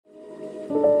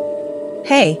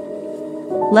Hey!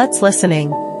 Let's listening.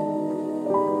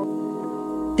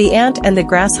 The ant and the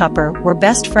grasshopper were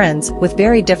best friends with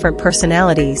very different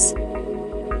personalities.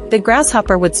 The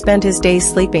grasshopper would spend his days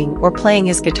sleeping or playing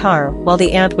his guitar while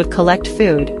the ant would collect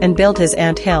food and build his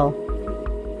ant hill.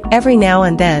 Every now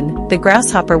and then, the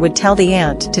grasshopper would tell the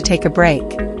ant to take a break.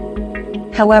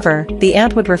 However, the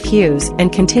ant would refuse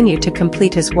and continue to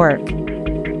complete his work.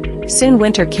 Soon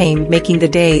winter came, making the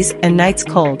days and nights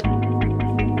cold.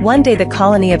 One day the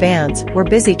colony of ants were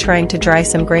busy trying to dry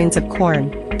some grains of corn.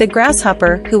 The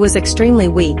grasshopper, who was extremely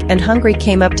weak and hungry,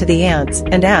 came up to the ants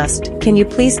and asked, "Can you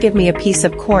please give me a piece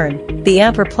of corn?" The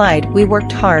ant replied, "We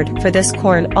worked hard for this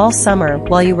corn all summer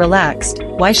while you relaxed.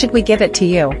 Why should we give it to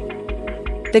you?"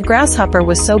 The grasshopper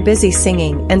was so busy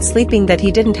singing and sleeping that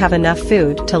he didn't have enough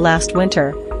food to last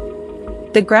winter.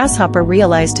 The grasshopper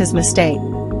realized his mistake.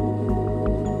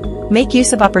 Make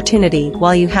use of opportunity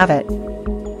while you have it.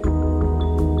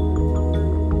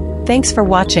 Thanks for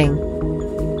watching.